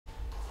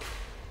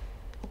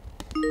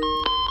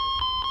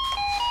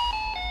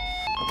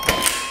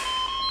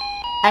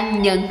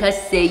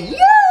안녕하세요!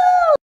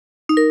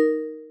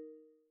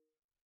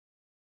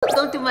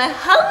 Welcome to my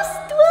house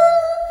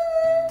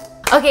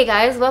tour! Okay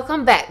guys,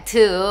 welcome back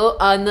to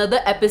another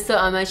episode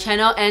on my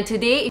channel, and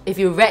today, if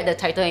you read the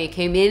title and you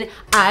came in,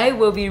 I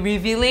will be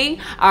revealing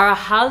our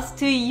house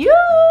to you!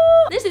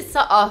 This is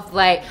sort of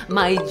like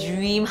my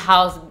dream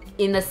house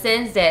in the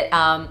sense that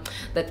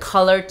the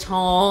color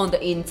tone,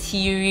 the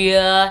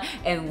interior,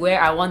 and where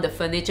I want the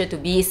furniture to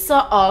be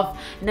sort of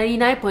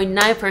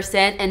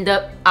 99.9%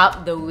 ended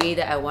up the way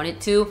that I want it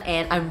to,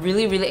 and I'm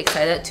really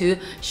excited to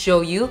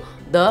show you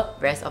the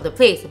rest of the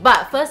place.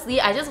 But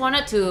firstly, I just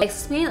wanted to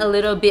explain a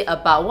little bit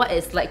about what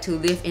it's like to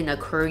live in a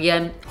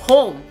Korean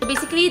home. So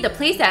basically, the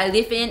place that I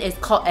live in is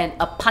called an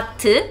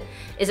apart.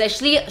 It's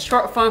actually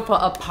short form for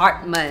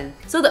apartment.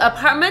 So the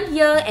apartment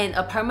here and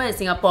apartment in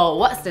Singapore,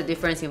 what's the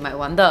difference, you might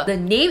wonder? The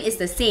name is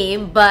the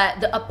same,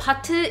 but the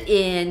apart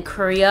in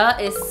Korea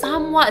is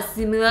somewhat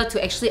similar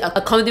to actually a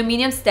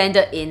condominium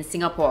standard in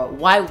Singapore.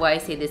 Why would I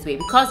say this way?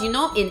 Because you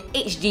know, in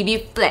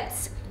HDB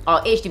flats or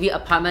HDB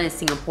apartment in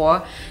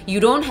Singapore, you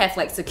don't have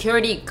like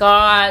security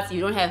guards, you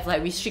don't have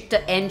like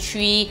restricted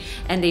entry,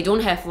 and they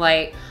don't have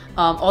like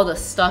all the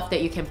stuff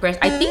that you can press.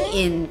 I think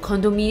in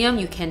condominium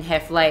you can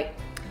have like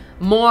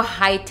more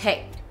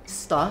high-tech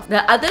stuff.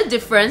 The other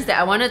difference that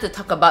I wanted to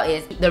talk about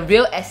is the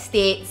real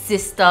estate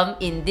system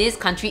in this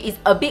country is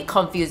a bit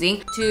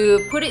confusing. To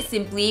put it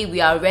simply,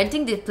 we are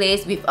renting this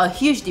place with a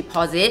huge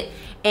deposit,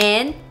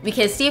 and we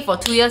can stay for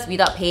 2 years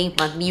without paying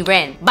monthly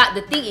rent. But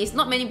the thing is,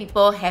 not many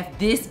people have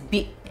this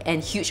big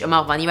and huge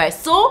amount of money, right?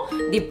 So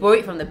they borrow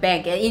it from the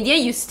bank, and in the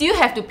end you still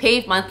have to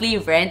pay monthly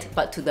rent,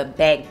 but to the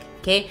bank.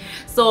 Okay,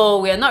 so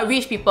we are not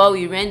rich people.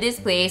 We rent this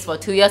place for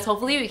 2 years.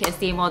 Hopefully we can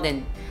stay more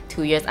than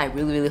 2 years. I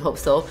really hope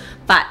so.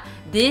 But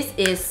this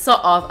is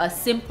sort of a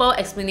simple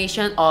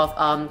explanation of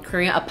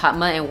Korean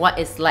apartment and what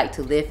it's like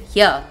to live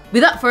here.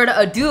 Without further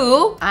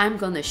ado, I'm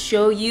gonna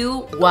show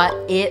you what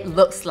it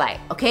looks like.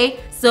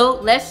 Okay,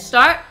 so let's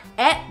start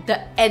at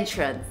the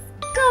entrance.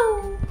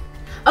 Go!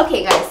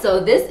 Okay guys, so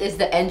this is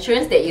the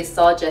entrance that you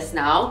saw just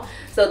now.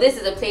 So this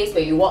is a place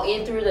where you walk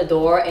in through the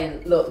door,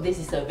 and look, this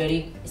is a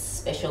very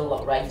special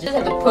lock, right? You just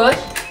have to push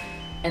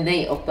and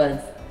then it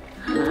opens.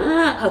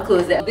 How cool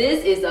is that?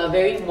 This is a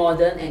very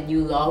modern and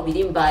new lock. We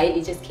didn't buy it,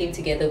 it just came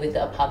together with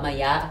the apartment,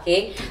 yeah,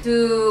 okay?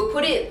 To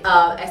put it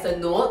as a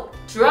note,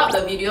 throughout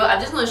the video,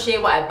 I'm just going to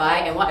share what I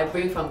buy and what I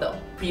bring from the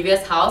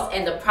previous house,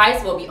 and the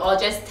price will be all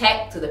just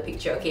tagged to the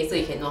picture, okay? So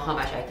you can know how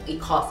much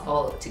it costs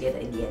all together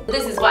in the end.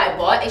 This is what I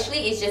bought.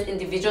 Actually, it's just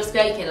individual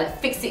square. You can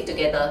like fix it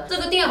together. So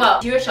the good thing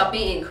about interior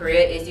shopping in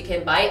Korea is you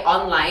can buy it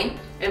online,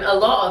 and a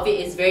lot of it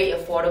is very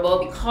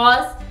affordable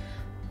because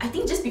I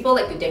think just people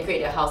like to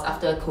decorate their house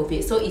after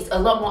COVID, so it's a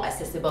lot more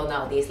accessible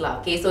nowadays lah.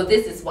 Okay, so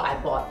this is what I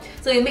bought.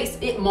 So it makes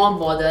it more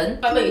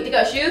modern. But when you take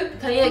out a shoe,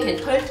 you can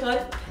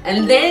turn,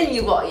 and then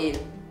you walk in.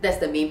 That's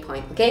the main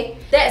point, okay?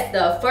 That's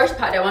the first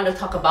part that I want to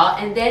talk about.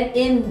 And then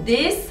in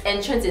this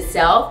entrance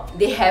itself,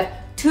 they have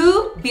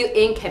two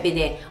built-in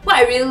cabinets. What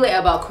I really like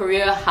about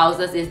Korean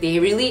houses is they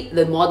really,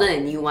 the modern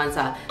and new ones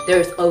are,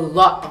 there's a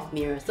lot of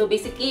mirrors. So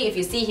basically, if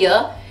you see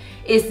here,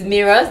 it's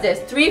mirrors. There's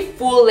 3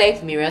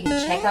 full-length mirrors. You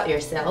check out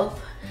yourself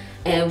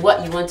and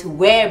what you want to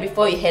wear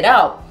before you head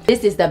out.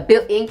 This is the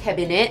built-in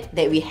cabinet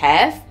that we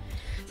have.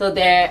 So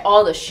there,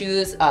 all the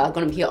shoes are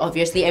gonna be here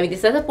obviously, and we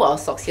decided to put our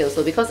socks here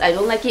also because I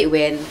don't like it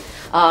when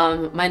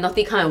my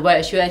naughty come and wear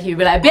a shoe and he'll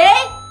be like, "Babe,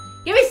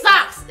 give me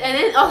socks!" And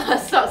then all the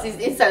socks is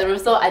inside the room.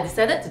 So I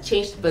decided to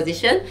change the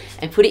position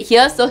and put it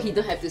here so he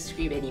don't have to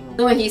scream anymore.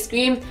 So when he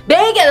screams,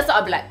 "Babe, get the sock!"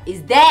 I'll be like,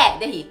 "Is that?"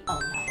 Then he, "Oh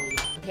yeah."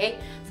 Okay,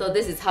 so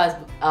this is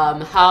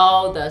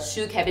how the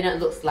shoe cabinet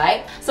looks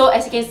like. So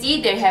as you can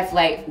see, they have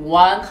like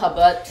 1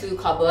 cupboard, 2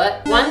 cupboard,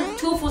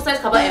 2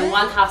 full-size cupboard and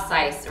 1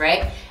 half-size,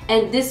 right?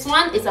 And this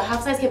one is a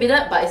half-size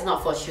cabinet, but it's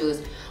not for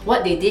shoes.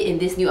 What they did in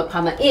this new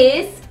apartment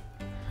is,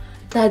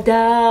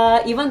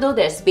 tada! Even though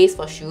there's space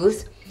for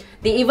shoes,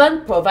 they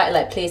even provide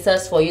like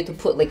places for you to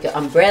put like your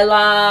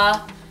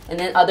umbrella and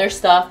then other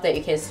stuff that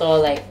you can store,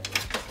 like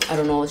I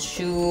don't know,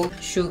 shoe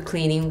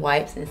cleaning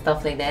wipes and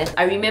stuff like that.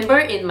 I remember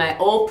in my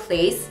old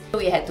place,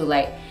 we had to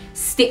like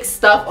stick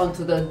stuff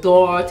onto the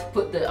door to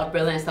put the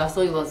umbrella and stuff,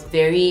 so it was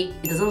very,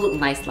 it doesn't look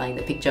nice like in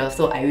the picture,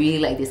 so I really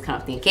like this kind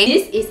of thing. Okay,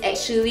 this is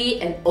actually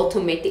an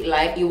automatic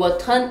light. It will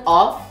turn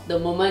off the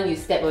moment you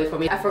step away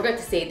from it. I forgot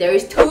to say, there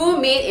is 2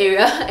 main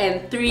area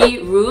and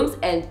 3 rooms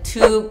and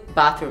 2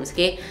 bathrooms.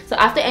 Okay, so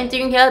after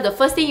entering here, the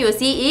first thing you will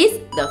see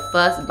is the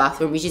first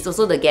bathroom, which is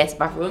also the guest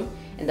bathroom,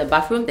 and the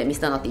bathroom that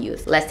Mr. Naughty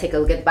used. Let's take a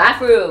look at the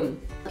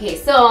bathroom. Okay,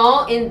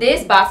 so in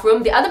this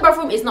bathroom, the other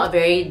bathroom is not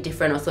very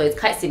different also, it's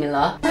quite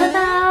similar.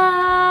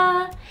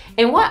 Ta-da!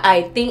 And what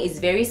I think is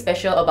very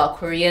special about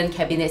Korean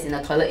cabinets in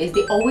the toilet is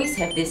they always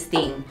have this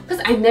thing.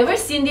 Because I've never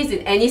seen this in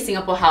any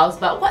Singapore house,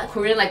 but what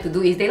Koreans like to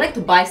do is they like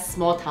to buy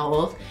small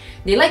towels,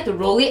 they like to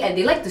roll it and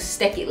they like to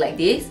stack it like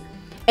this.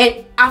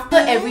 And after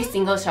every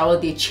single shower,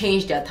 they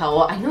change their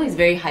towel. I know it's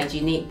very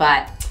hygienic,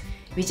 but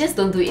we just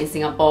don't do it in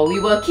Singapore. We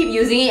will keep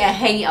using it and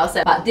hang it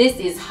outside. But this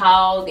is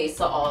how they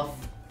sort of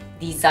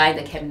design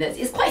the cabinets.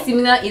 It's quite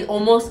similar in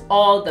almost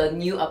all the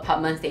new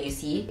apartments that you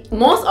see.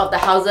 Most of the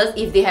houses,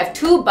 if they have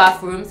 2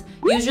 bathrooms,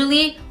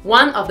 usually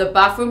one of the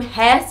bathroom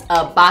has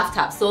a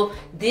bathtub. So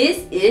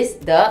this is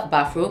the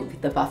bathroom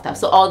with the bathtub.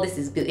 So all this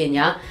is built in,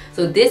 yeah?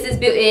 So this is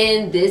built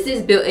in, this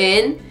is built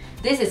in,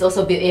 this is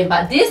also built in,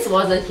 but this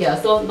wasn't here.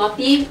 So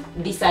Naughty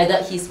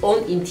decided his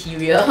own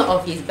interior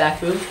of his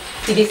bathroom.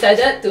 He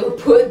decided to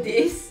put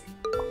this.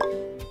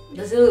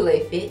 Does it look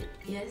like fit?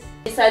 Yes.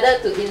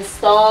 Decided to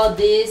install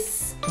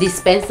this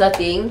dispenser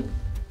thing.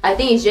 I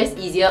think it's just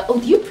easier. Oh,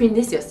 do you print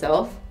this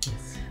yourself?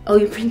 Yes. Oh,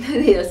 you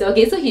printed it yourself.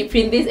 Okay, so he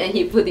printed this and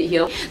he put it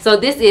here. So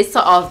this is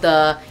sort of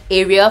the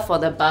area for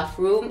the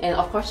bathroom, and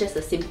of course just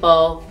a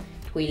simple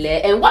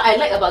toilet. And what I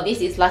like about this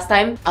is last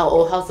time our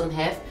old house don't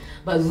have.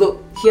 But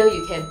look, here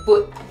you can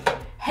put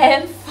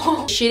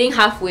handphone. Shitting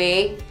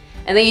halfway,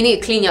 and then you need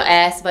to clean your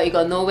ass, but you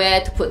got nowhere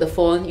to put the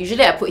phone.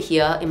 Usually I put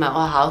here in my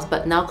old house,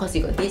 but now because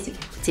you got this, you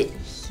can put it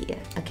here,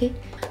 okay?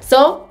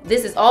 So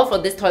this is all for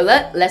this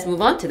toilet. Let's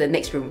move on to the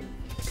next room.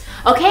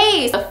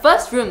 Okay, the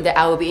first room that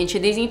I will be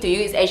introducing to you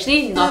is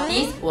actually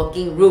Naughty's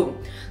working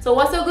room. So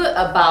what's so good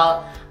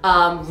about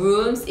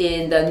rooms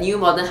in the new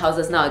modern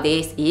houses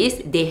nowadays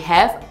is they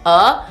have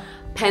a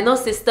panel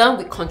system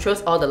which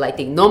controls all the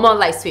lighting. No more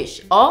light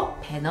switch, all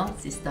panel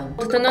system.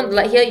 To turn on the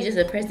light here, you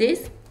just press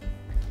this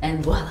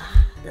and voila,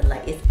 the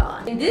light is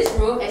on. In this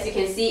room, as you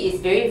can see, it's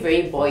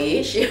very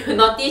boyish.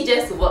 Naughty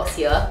just works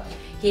here.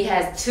 He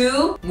has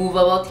 2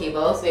 movable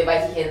tables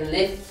whereby he can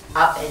lift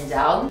up and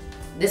down.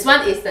 This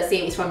one is the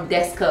same, it's from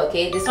Desker,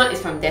 okay? This one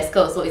is from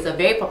Desker, so it's a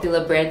very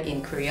popular brand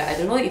in Korea. I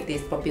don't know if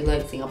it's popular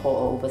in Singapore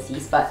or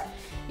overseas, but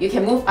you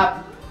can move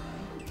up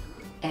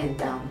and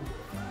down.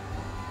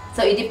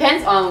 So it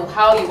depends on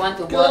how you want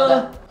to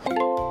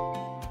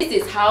work. This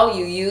is how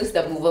you use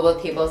the movable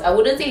tables. I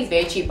wouldn't say it's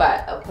very cheap,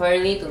 but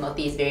apparently to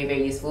Naughty it's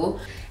very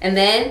useful. And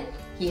then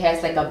he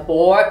has like a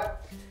board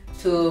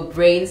to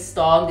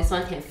brainstorm. This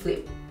one can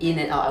flip in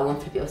and out. I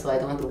won't flip it also, I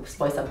don't want to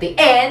spoil something.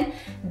 And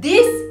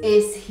this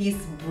is his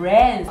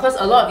brand. Because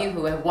a lot of you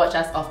who have watched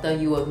us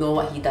often, you will know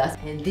what he does.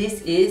 And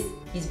this is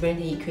his brand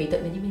that he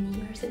created many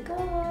years ago.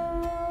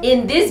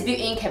 In this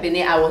built-in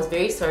cabinet, I was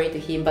very sorry to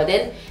him, but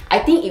then I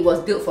think it was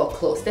built for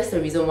clothes. That's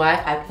the reason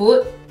why I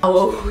put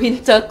our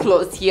winter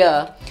clothes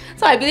here.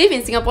 So I believe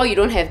in Singapore you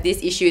don't have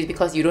this issue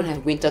because you don't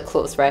have winter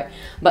clothes, right?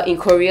 But in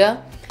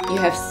Korea, you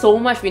have so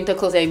much winter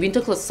clothes, and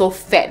winter clothes so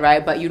fat,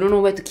 right? But you don't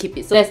know where to keep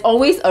it. So there's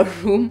always a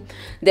room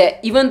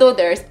that even though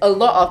there's a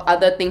lot of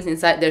other things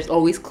inside, there's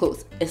always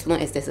clothes as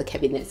long as there's a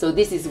cabinet. So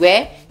this is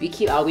where we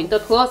keep our winter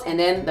clothes, and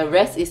then the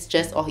rest is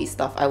just all his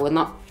stuff. I will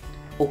not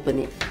open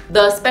it.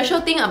 The special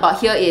thing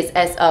about here is,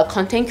 as a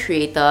content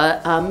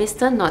creator,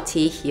 Mr.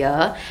 Naughty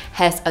here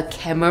has a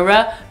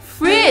camera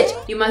fridge.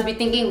 You must be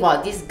thinking,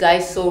 wow, this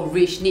guy's so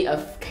rich, need a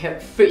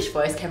fridge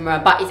for his camera.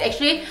 But it's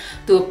actually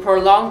to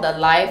prolong the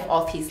life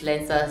of his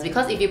lenses,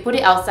 because if you put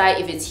it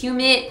outside, if it's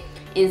humid,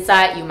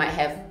 inside you might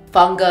have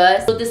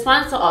fungus. So this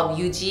one sort of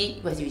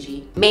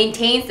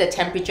maintains the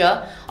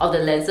temperature of the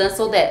lenses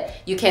so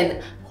that you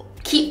can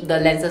keep the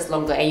lenses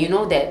longer. And you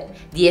know that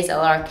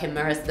DSLR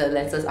cameras, the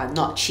lenses are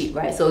not cheap,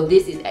 right? So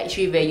this is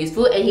actually very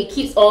useful, and he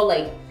keeps all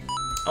like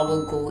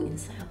our gold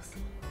inside also.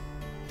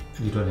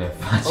 You don't have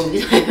much. Oh, we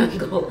don't have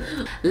gold.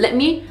 Let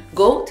me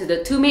go to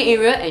the 2 main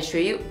area and show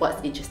you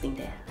what's interesting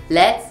there.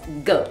 Let's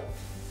go.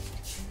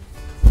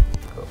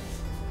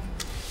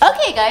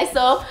 Okay guys,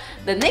 so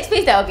the next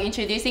place that I'll be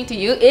introducing to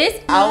you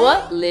is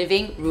our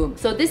living room.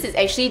 So this is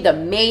actually the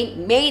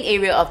main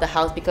area of the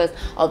house because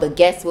all the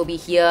guests will be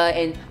here,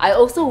 and I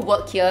also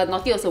work here.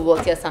 Naughty also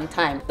works here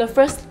sometimes. The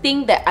first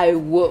thing that I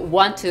would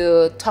want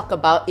to talk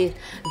about is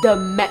the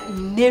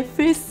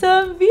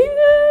magnificent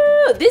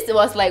view. This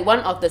was like one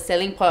of the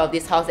selling point of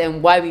this house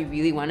and why we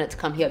really wanted to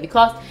come here,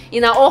 because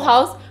in our old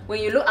house,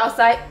 when you look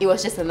outside, it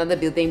was just another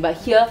building, but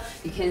here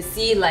you can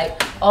see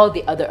like all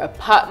the other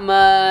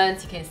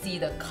apartments. You can see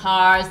the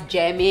cars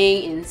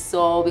jamming in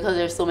Seoul because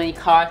there's so many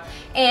cars.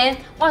 And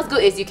what's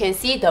good is you can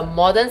see the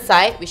modern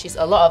side, which is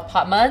a lot of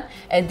apartment,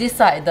 and this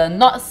side, the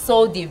not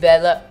so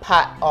developed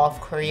part of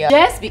Korea.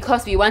 Just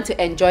because we want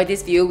to enjoy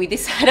this view, we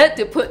decided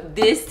to put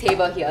this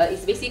table here.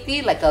 It's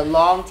basically like a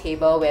long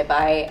table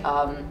whereby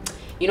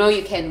you know,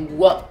 you can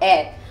work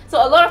at. So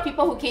a lot of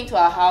people who came to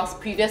our house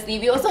previously,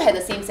 we also had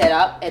the same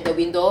setup at the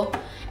window,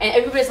 and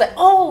everybody's like,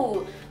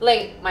 oh,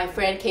 like my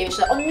friend came, she's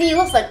like, oh, it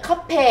looks like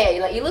cafe,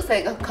 like it looks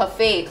like a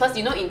cafe, because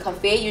you know in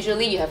cafe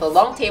usually you have a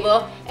long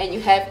table and you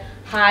have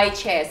high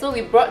chairs. So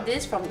we brought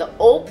this from the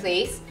old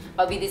place,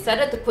 but we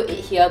decided to put it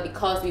here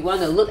because we want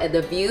to look at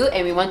the view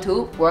and we want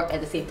to work at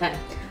the same time.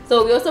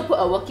 So we also put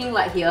a working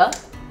light here.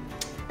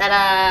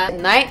 Ta-da! At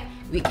night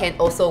we can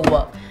also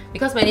work,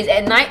 because when it's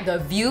at night, the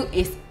view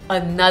is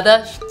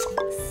another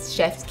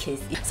chef's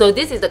kiss. So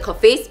this is the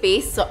cafe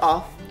space, sort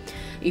of.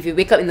 If you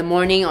wake up in the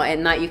morning or at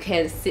night, you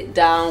can sit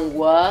down,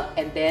 work,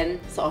 and then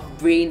sort of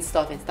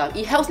brainstorm and stuff.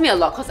 It helps me a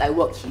lot because I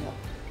work here.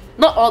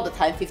 Not all the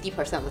time,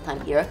 50% of the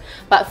time here,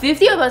 but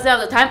 50%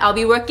 of the time I'll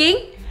be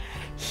working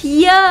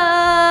here.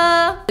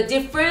 The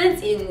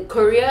difference in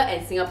Korea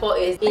and Singapore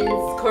is in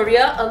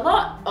Korea, a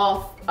lot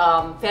of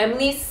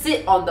families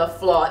sit on the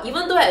floor.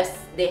 Even though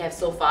they have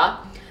sofa,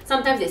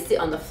 sometimes they sit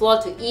on the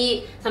floor to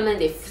eat, sometimes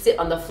they sit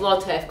on the floor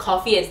to have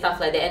coffee and stuff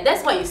like that. And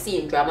that's what you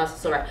see in dramas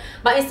also, right?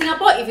 But in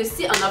Singapore, if you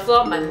sit on the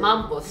floor, my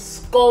mom will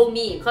scold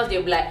me because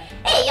they'll be like,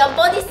 hey, your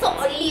body's so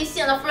oily, you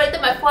sit on the floor, later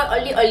my foot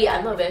oily.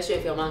 I'm not very sure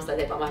if your mom's like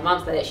that, but my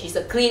mom's like that. She's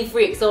a clean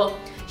freak, so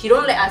she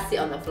don't let us sit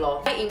on the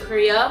floor. In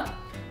Korea,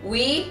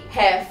 we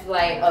have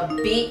like a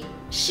big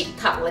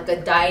shiktak, like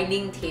a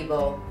dining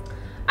table.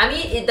 I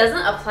mean, it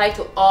doesn't apply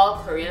to all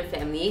Korean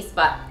families,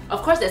 but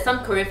of course there's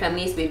some Korean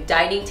families with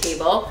dining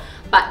table.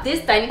 But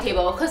this dining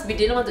table, because we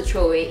didn't want to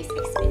throw away, it's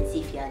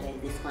expensive here, like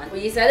this one.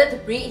 We decided to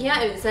bring it here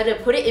and we decided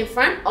to put it in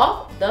front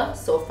of the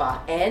sofa.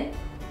 And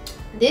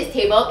this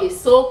table is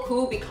so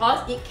cool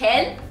because it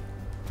can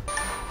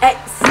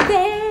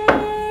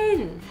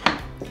extend.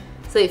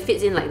 So it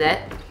fits in like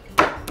that.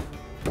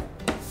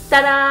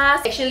 Ta-da!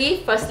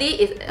 Actually,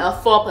 firstly, it's a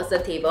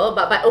 4-person table,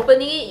 but by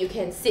opening it, you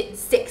can sit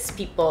 6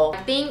 people.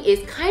 I think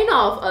it's kind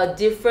of a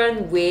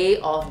different way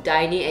of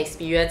dining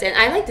experience, and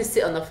I like to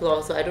sit on the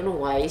floor, so I don't know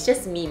why. It's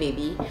just me,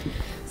 maybe.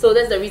 So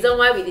that's the reason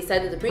why we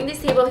decided to bring this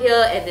table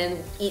here and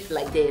then eat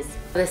like this.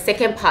 The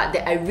second part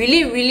that I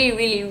really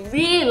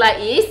like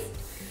is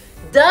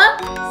the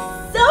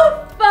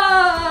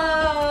sofa!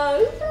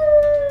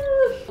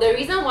 The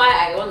reason why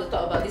I want to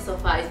talk about this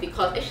sofa is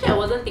because actually I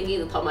wasn't thinking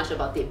to talk much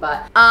about it,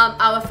 but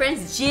our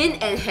friends Jin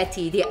and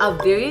Hetty, they are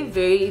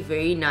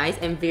very nice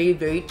and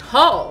very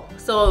tall.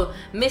 So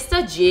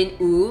Mr. Jin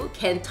Woo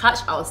can touch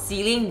our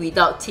ceiling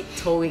without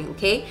tiptoeing,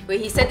 okay? When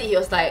he said it, he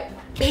was like,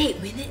 babe,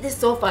 we need this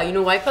sofa. You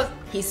know why? Because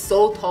he's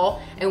so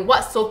tall, and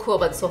what's so cool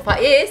about the sofa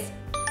is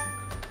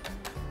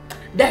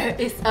there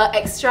is an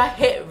extra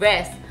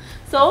headrest.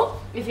 So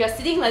if you're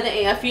sitting like that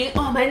and you're feeling,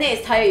 oh, my neck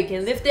is tired, you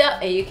can lift it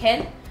up and you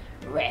can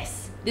rest.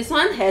 This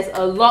one has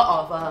a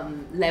lot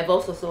of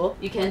levels also.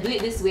 You can do it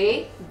this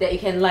way, that you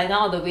can lie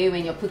down all the way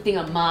when you're putting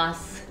a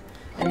mask,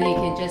 and then you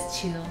can just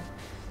chill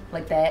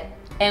like that.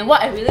 And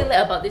what I really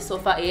like about this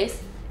sofa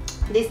is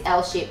this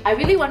L shape. I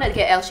really wanted to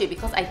get L shape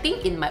because I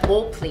think in my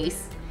old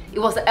place, it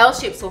was an L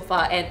shaped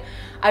sofa and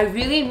I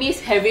really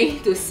miss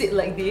having to sit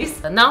like this.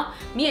 But now,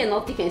 me and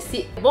Lottie can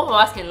sit, both of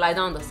us can lie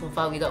down on the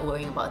sofa without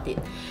worrying about it.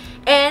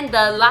 And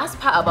the last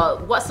part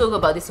about what's so good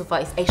about this sofa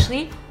is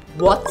actually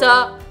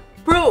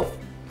waterproof.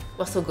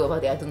 What's so good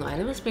about it? I don't know. I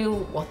never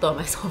spilled water on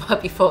my sofa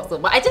before, so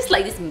but I just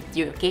like this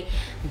material, okay?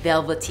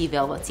 Velvety.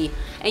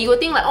 And you would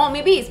think like, oh,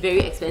 maybe it's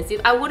very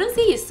expensive. I wouldn't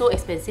say it's so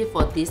expensive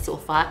for this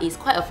sofa. It's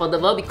quite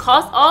affordable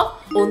because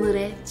of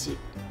오늘의 집,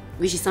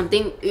 which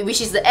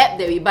is the app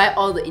that we buy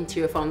all the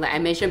interior from, like I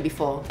mentioned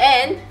before.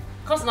 And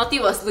because Naughty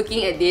was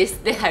looking at this,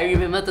 then I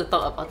remember to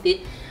talk about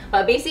it.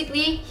 But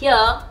basically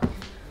here,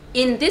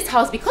 in this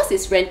house, because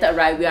it's rented,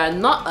 right, we are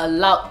not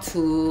allowed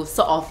to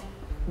sort of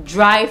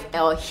drive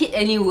or hit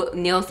any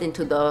nails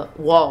into the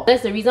wall.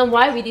 That's the reason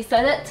why we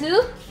decided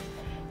to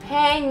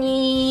hang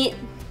it.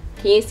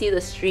 Can you see the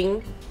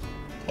string?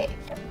 Okay.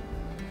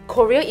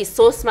 Korea is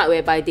so smart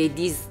whereby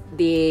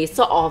they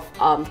sort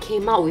of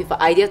came out with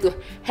an idea to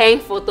hang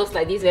photos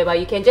like this, whereby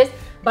you can just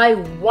buy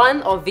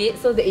one of it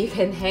so that you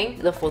can hang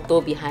the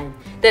photo behind.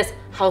 That's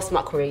how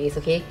smart Korea is,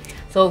 okay?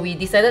 So we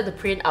decided to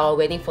print our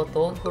wedding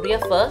photo in Korea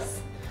first.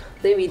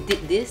 Then we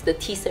did this, the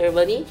tea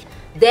ceremony.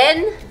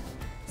 Then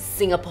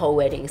Singapore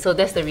wedding. So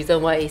that's the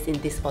reason why it's in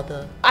this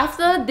order.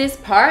 After this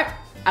part,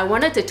 I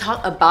wanted to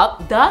talk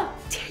about the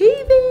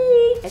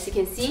TV. As you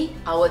can see,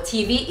 our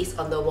TV is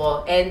on the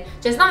wall. And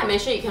just now I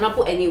mentioned you cannot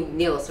put any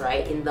nails,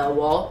 right, in the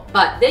wall.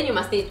 But then you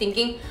must be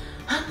thinking,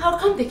 how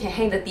come they can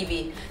hang the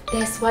TV?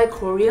 That's why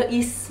Korea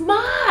is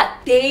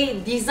smart.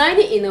 They designed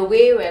it in a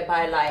way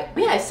whereby, like,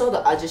 I saw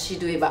the ajushi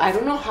do it, but I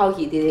don't know how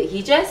he did it.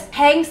 He just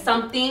hangs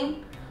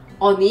something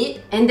on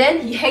it, and then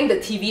he hang the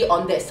TV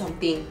on that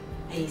something,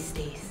 and it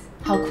stays.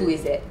 How cool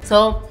is that?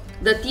 So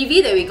the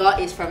TV that we got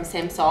is from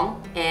Samsung,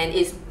 and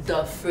it's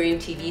the frame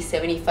TV,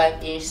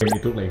 75-inch.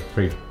 It looked like a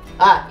frame.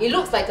 It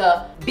looks like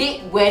a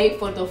big wedding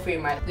photo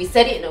frame, right? We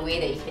set it in a way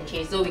that you can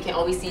change, so we can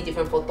always see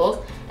different photos.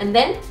 And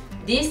then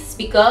this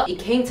speaker, it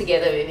came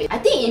together with it. I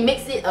think it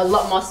makes it a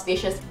lot more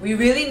spacious. We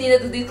really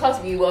needed to do this because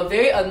we were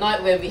very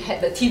annoyed when we had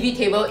the TV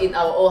table in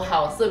our old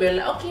house. So we were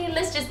like, okay,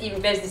 let's just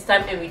invest this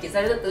time, and we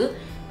decided to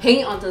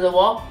hang it onto the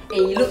wall,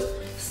 and it looks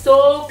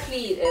so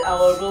clean, and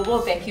our robo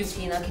vacuum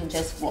cleaner can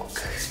just walk.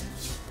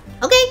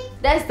 Okay,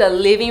 that's the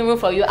living room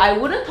for you. I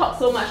wouldn't talk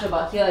so much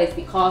about here is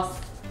because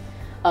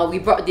we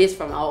brought this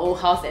from our old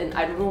house and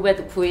I don't know where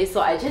to put it, so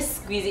I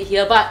just squeeze it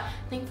here, but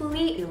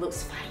thankfully it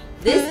looks fine.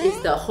 This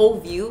is the whole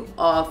view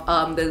of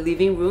the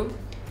living room.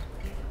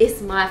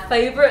 It's my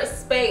favorite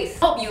space.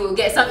 Hope you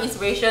get some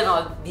inspiration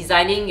on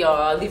designing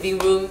your living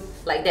room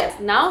like that.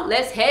 Now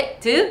let's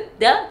head to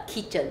the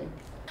kitchen.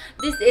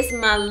 This is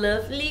my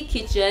lovely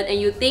kitchen,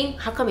 and you think,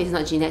 how come it's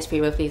not Jeanette's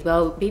favorite place?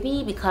 Well,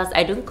 maybe because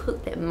I don't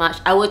cook that much.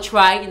 I will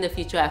try in the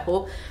future, I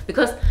hope,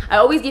 because I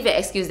always give an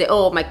excuse that,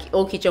 oh, my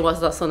old kitchen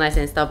was not so nice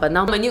and stuff, but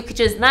now my new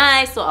kitchen is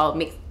nice, so I'll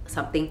make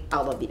something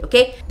out of it,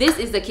 okay? This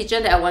is the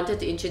kitchen that I wanted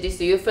to introduce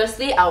to you.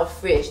 Firstly, our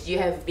fridge. You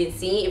have been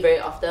seeing it very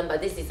often,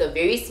 but this is a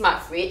very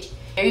smart fridge.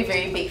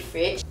 Very big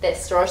fridge that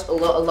stores a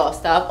lot of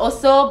stuff.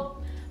 Also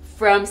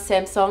from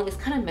Samsung. It's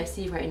kind of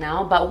messy right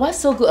now, but what's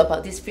so good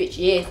about this fridge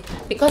is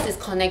because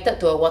it's connected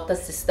to a water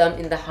system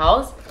in the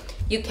house,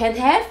 you can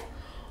have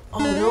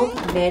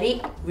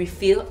automatic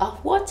refill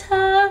of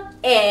water,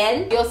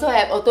 and you also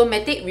have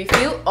automatic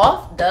refill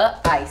of the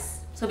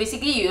ice. So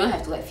basically you don't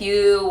have to like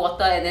fill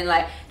water and then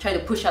like try to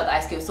push out the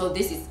ice cube. So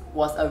this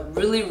was a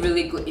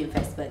really good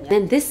investment. Yeah?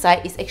 Then this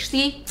side is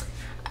actually,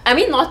 I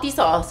mean, Naughty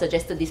sort of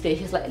suggested this place.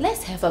 He's like,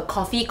 let's have a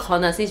coffee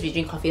corner since we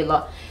drink coffee a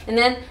lot. And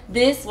then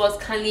this was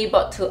kindly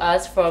brought to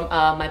us from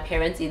my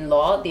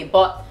parents-in-law. They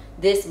bought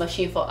this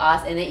machine for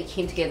us, and then it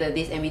came together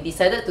this, and we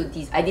decided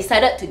to I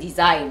decided to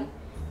design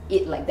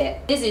it like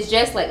that. This is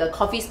just like a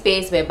coffee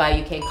space whereby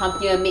you can come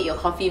here, make your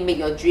coffee, make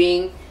your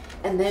drink,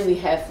 and then we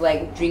have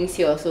like drinks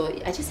here. So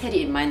I just had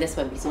it in mind, that's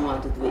why we so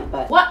want to do it.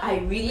 But what I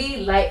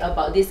really like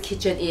about this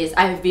kitchen is,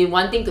 I've been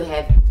wanting to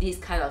have this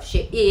kind of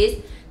shape, is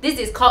this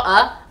is called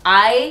a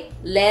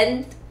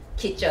island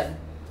kitchen.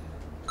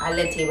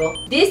 Island table.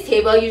 This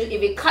table, usually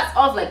if it cuts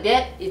off like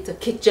that, it's a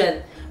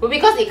kitchen. But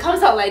because it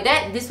comes out like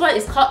that, this one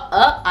is called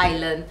a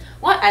island.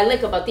 What I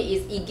like about it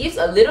is it gives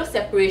a little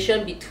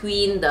separation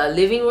between the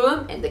living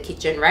room and the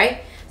kitchen,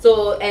 right?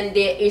 So, and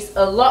there is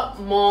a lot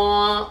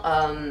more,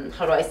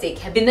 how do I say,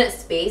 cabinet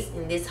space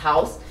in this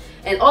house.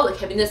 And all the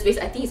cabinet space,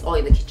 I think, is all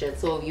in the kitchen.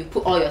 So you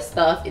put all your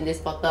stuff in this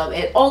bottom,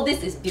 and all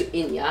this is built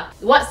in, yeah?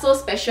 What's so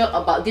special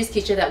about this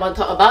kitchen that I want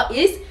to talk about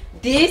is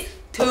these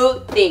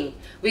two things.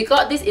 We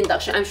got this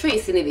induction, I'm sure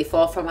you've seen it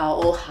before, from our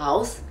old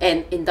house,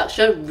 and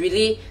induction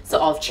really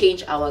sort of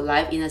changed our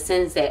life in a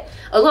sense that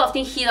a lot of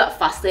things heat up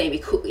faster and we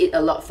cook it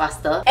a lot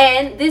faster.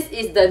 And this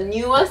is the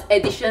newest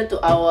addition to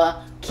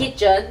our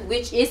kitchen,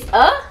 which is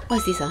a...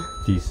 What's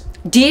this?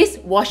 This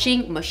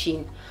washing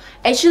machine.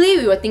 Actually,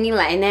 we were thinking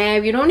like, nah,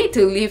 we don't need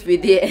to live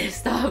with it and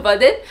stuff. But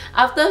then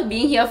after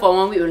being here for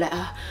 1 week, we were like,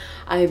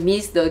 I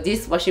miss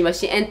this washing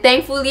machine. And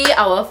thankfully,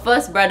 our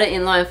first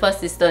brother-in-law and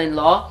first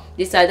sister-in-law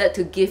decided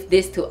to give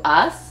this to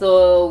us.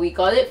 So we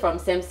got it from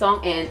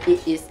Samsung, and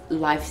it is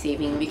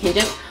life-saving. We can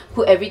just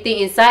put everything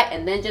inside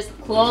and then just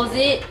close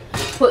it,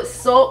 put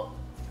soap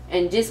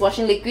and this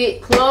washing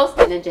liquid, close,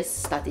 and then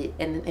just start it,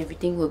 and then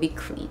everything will be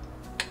clean.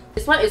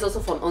 This one is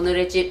also from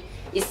Ownership.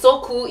 It's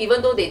so cool,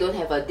 even though they don't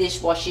have a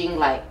dishwashing,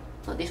 like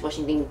not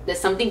dishwashing thing, there's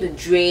something to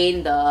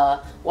drain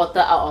the water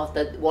out of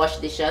the wash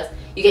dishes.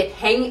 You can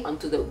hang it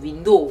onto the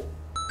window.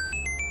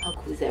 How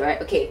cool is that,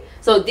 right? Okay,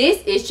 so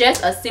this is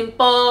just a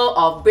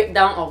simple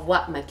breakdown of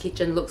what my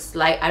kitchen looks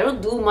like. I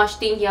don't do much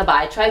thing here, but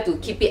I try to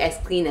keep it as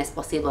clean as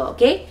possible,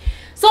 okay?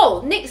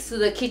 So next to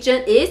the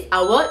kitchen is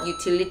our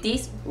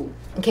utilities room.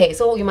 Okay,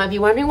 so you might be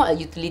wondering what a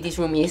utilities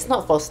room is. It's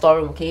not for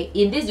storeroom, okay?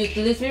 In this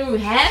utilities room, we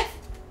have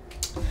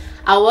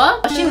our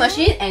washing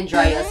machine and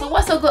dryer. So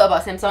what's so good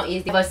about Samsung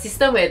is they have a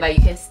system whereby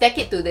you can stack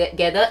it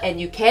together and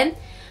you can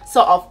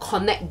sort of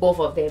connect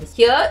both of them.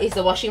 Here is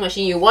the washing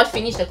machine. You wash,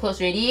 finish the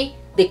clothes ready,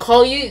 they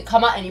call you, you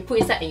come out and you put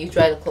inside and you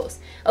dry the clothes.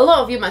 A lot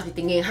of you must be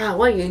thinking,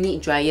 why you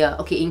need dryer?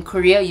 Okay, in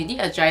Korea, you need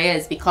a dryer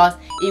is because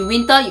in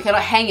winter, you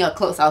cannot hang your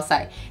clothes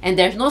outside. And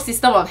there's no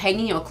system of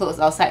hanging your clothes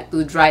outside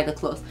to dry the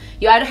clothes.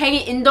 You either hang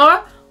it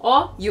indoor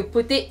or you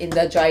put it in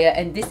the dryer,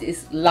 and this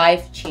is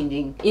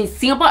life-changing. In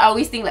Singapore, I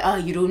always think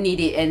like, you don't need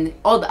it, and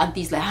all the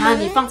aunties like,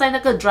 你放在那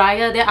个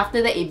dryer, then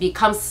after that it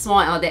becomes small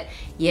and all that.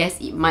 Yes,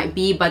 it might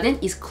be, but then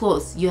it's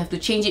closed. You have to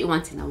change it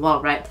once in a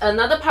while, right?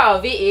 Another part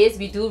of it is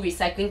we do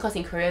recycling, because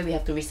in Korea we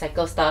have to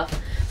recycle stuff.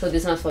 So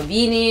this one's for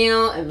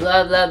vinyl and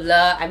blah blah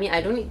blah. I mean,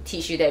 I don't need to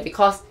teach you that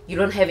because you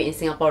don't have it in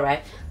Singapore,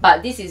 right?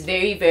 But this is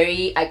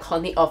very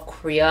iconic of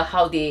Korea,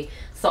 how they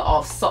sort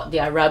of sort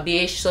their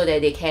rubbish so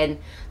that they can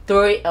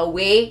throw it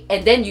away,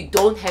 and then you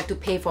don't have to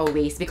pay for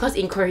waste, because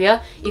in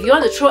Korea, if you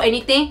want to throw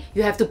anything,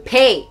 you have to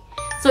pay.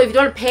 So if you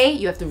don't want to pay,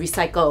 you have to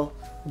recycle.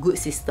 Good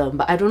system,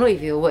 but I don't know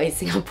if it will work in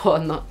Singapore or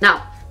not.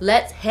 Now,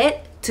 let's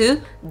head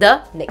to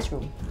the next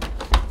room.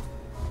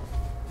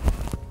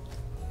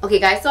 Okay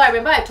guys, so I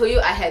remember I told you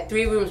I had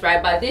 3 rooms,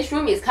 right? But this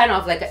room is kind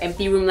of like an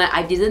empty room that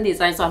I didn't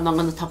design, so I'm not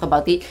going to talk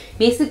about it.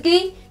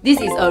 Basically,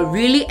 this is a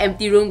really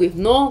empty room with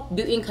no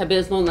built-in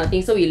cabinets, no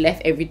nothing. So we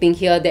left everything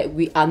here that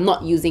we are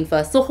not using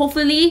first. So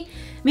hopefully,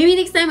 maybe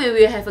next time when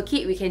we have a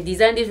kid, we can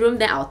design this room,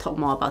 then I'll talk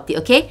more about it,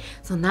 okay?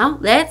 So now,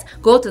 let's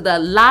go to the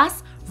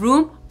last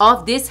room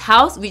of this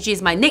house, which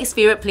is my next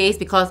favorite place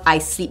because I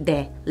sleep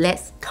there.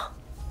 Let's go.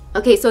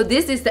 Okay, so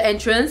this is the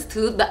entrance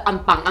to the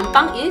ampang.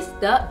 Ampang is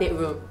the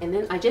bedroom, and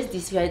then I just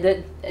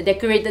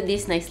decorated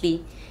this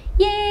nicely.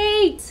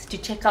 Yay! To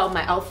check out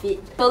my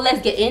outfit. So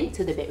let's get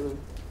into the bedroom.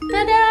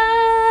 Ta-da!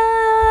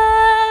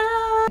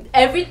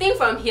 Everything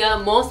from here,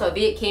 most of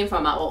it came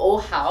from our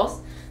old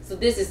house. So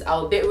this is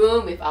our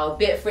bedroom with our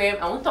bed frame.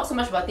 I won't talk so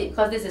much about it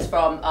because this is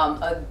from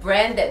a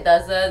brand that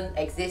doesn't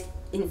exist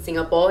in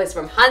Singapore. It's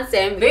from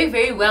Hansol,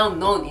 very well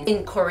known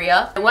in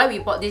Korea. And why we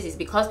bought this is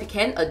because we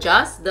can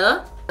adjust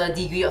the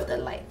degree of the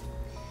light.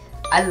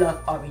 I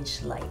love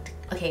orange light.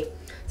 Okay,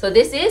 so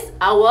this is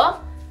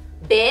our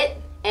bed,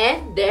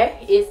 And there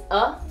is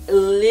a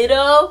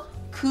little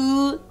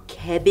cool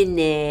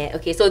cabinet.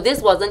 Okay, so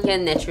this wasn't here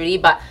naturally,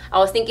 but I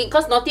was thinking,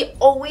 because Naughty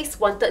always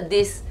wanted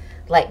this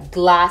like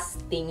glass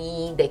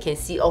thingy that can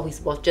see all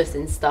his watches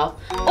and stuff.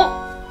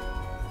 Oh,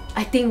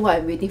 I think what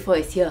I'm waiting for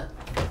is here.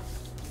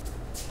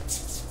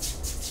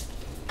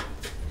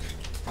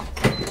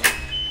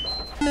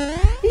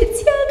 It's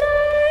here,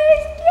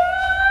 guys!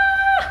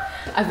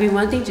 Yeah! I've been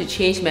wanting to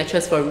change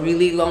mattress for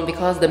really long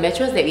because the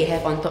mattress that we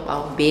have on top of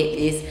our bed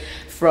is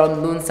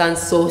from Nonsan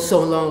so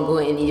long ago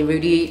and it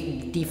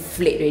really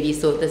deflated already.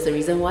 So that's the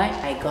reason why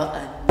I got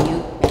a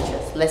new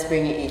mattress. Let's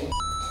bring it in.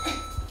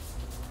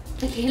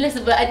 Okay,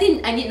 but I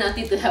need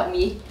Naughty to help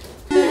me.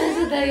 I'm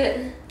so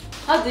tired.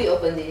 How do you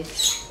open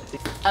this?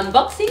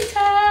 Unboxing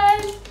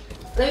time!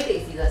 Let me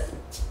take scissors.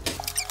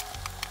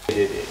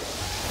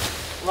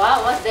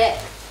 Wow, what's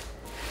that?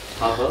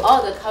 Cover?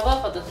 Oh, the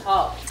cover for the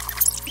top.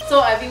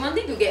 So I've been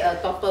wanting to get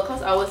a topper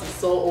because ours is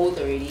so old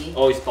already.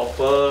 Oh, it's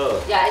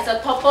topper. Yeah, it's a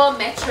topper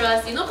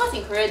mattress. You know, because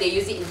in Korea they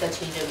use it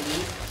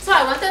interchangeably. So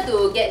I wanted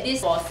to get this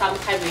for some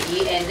time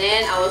already, and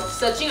then I was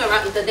searching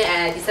around internet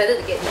and I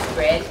decided to get this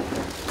brand.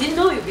 Didn't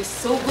know it would be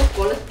so good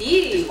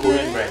quality.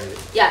 Korean brand.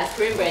 Yeah, it's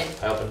Korean brand.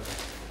 I open.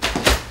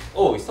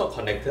 Oh, it's not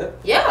connected?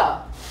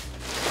 Yeah.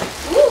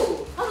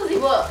 Ooh, how does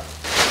it work?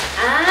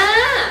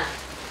 Ah!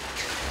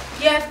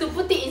 You have to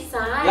put it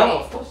inside. Yeah,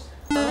 of course.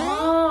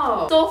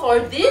 Oh. So for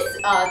this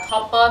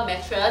topper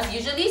mattress,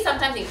 usually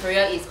sometimes in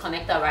Korea it's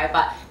connected, right?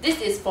 But this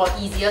is for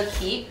easier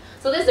keep.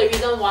 So that's the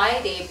reason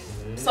why they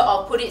sort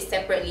of put it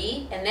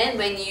separately. And then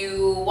when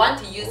you want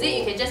to use it,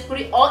 you can just put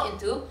it all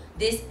into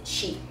this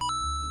sheet.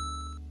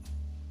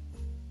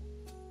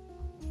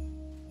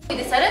 We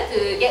decided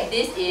to get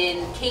this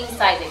in king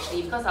size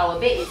actually because our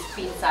bed is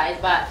queen size,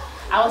 but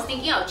I was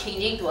thinking of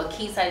changing to a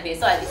king size bed,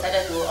 so I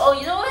decided to,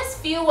 let's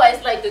feel what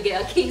it's like to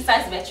get a king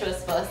size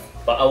mattress first.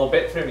 But our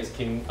bed frame is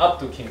up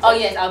to king size. Oh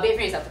yes, our bed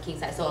frame is up to king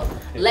size, so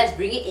let's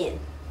bring it in.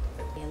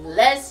 And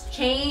let's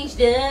change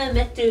the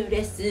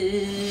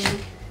mattresses.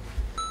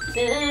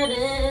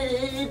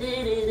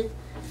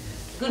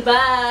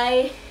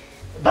 Goodbye.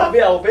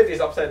 Babe, our bed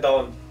is upside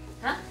down.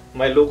 Huh?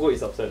 My logo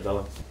is upside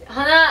down.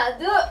 Hana,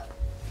 do.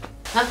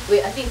 Huh?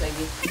 Wait, I think it's like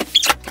this.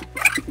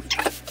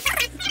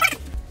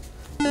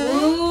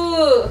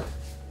 Ooh.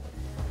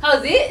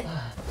 How's it?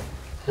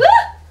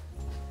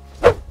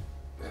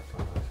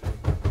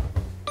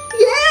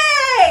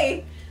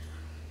 Yay!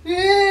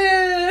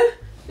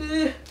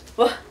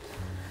 Well,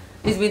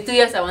 it's been 2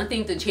 years I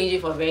wanting to change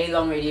it for very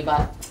long already,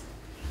 but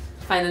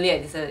finally I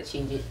decided to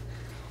change it.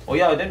 Oh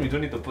yeah, then we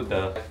don't need to put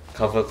the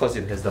cover because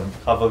it has the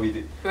cover with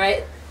it.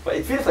 Right? But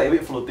it feels like a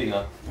bit floating.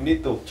 We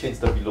need to change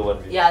the below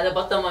one. Maybe. Yeah, the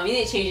bottom one. We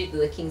need to change it to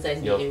the king size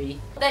bed Yup.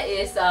 already. That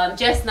is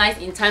just nice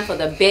in time for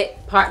the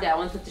bed part that I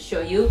wanted to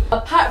show you.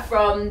 Apart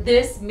from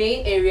this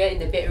main area in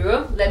the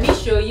bedroom, let me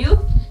show you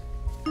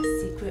a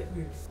secret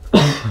room.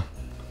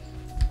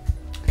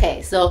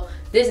 Okay, so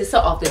this is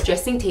sort of the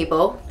dressing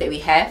table that we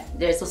have.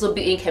 There's also a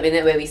built-in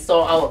cabinet where we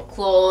store our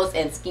clothes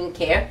and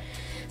skincare.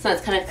 So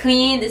it's kind of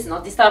clean. This is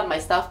not this stuff, my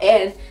stuff.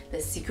 And the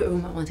secret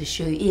room I want to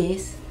show you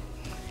is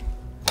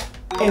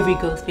every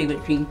girl's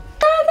favorite dream.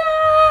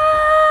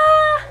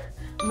 Ta-da!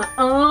 My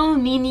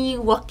own mini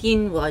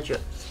walk-in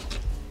wardrobe.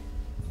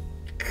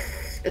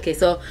 Okay,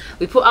 so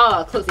we put all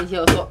our clothes in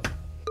here also.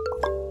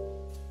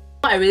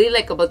 What I really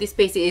like about this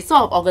space is it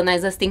sort of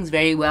organizes things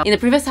very well. In the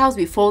previous house,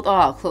 we fold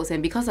all our clothes,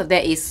 and because of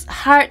that, it's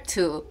hard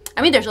to...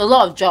 I mean, there's a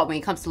lot of job when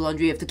it comes to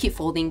laundry. You have to keep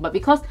folding, but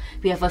because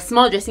we have a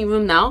small dressing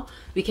room now,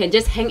 we can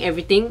just hang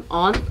everything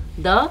on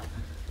the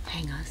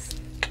hangers.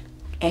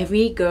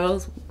 Every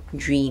girl's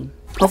dream.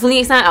 Hopefully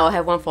next time I will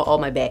have one for all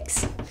my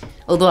bags.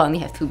 Although I only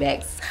have 2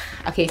 bags.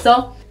 Okay,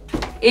 so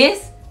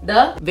is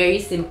the very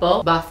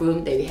simple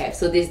bathroom that we have.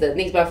 So this is the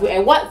next bathroom,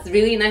 and what's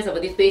really nice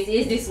about this place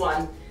is this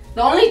one.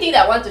 The only thing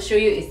that I want to show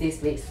you is this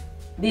place.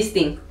 This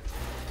thing.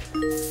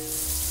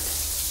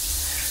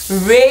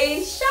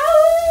 Rain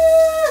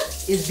shower!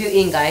 It's built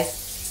in,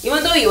 guys.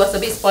 Even though it was a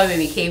bit spoiled when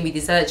we came, we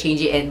decided to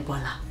change it and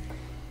voila.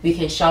 We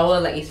can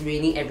shower like it's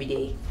raining every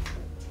day.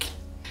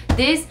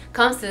 This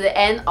comes to the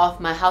end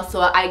of my house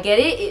tour. I get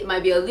it, it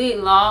might be a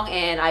little long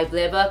and I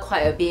blabber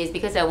quite a bit. It's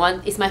because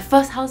it's my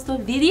first house tour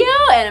video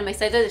and I'm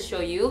excited to show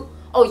you.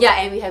 Oh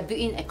yeah, and we have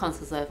built-in aircon,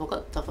 so I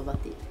forgot to talk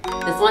about it.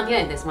 There's one here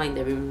and there's one in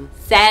the room.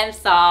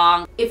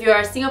 Samsung! If you're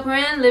a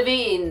Singaporean living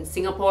in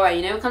Singapore and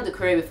you never come to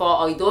Korea before,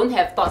 or you don't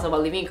have thoughts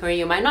about living in Korea,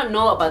 you might not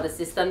know about the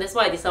system. That's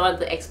why I decided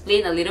to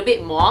explain a little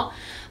bit more.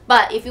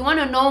 But if you want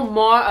to know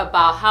more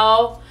about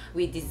how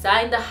we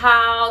designed the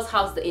house,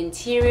 how's the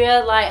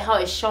interior like, how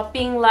is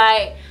shopping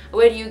like,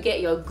 where do you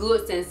get your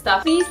goods and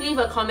stuff, please leave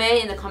a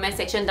comment in the comment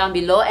section down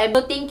below. And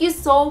thank you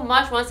so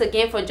much once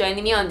again for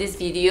joining me on this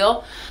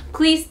video.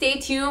 Please stay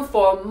tuned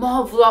for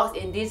more vlogs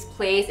in this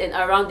place and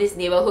around this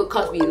neighborhood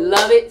because we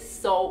love it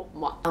so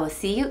much. I will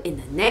see you in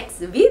the next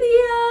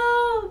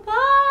video.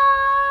 Bye!